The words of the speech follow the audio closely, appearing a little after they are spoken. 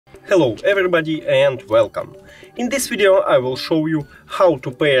Hello everybody and welcome! In this video I will show you how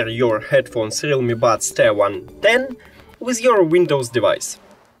to pair your headphones REALME Buds T110 with your Windows device.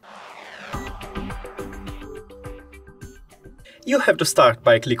 You have to start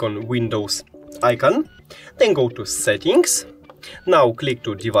by click on Windows icon, then go to Settings, now click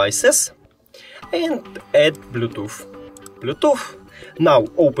to Devices and add Bluetooth. Now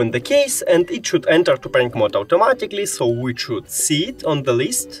open the case and it should enter to pairing mode automatically, so we should see it on the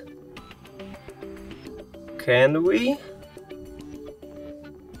list. Can we?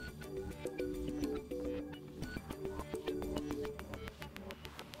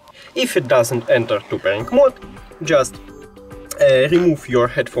 If it doesn't enter to pairing mode, just remove your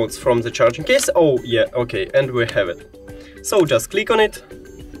headphones from the charging case. Oh yeah, okay, and we have it. So just click on it.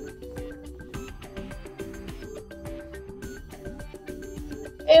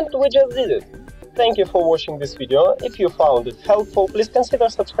 And we just did it. Thank you for watching this video. If you found it helpful, please consider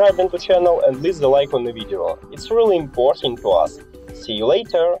subscribing to the channel and leave the like on the video. It's really important to us. See you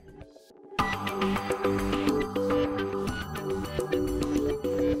later!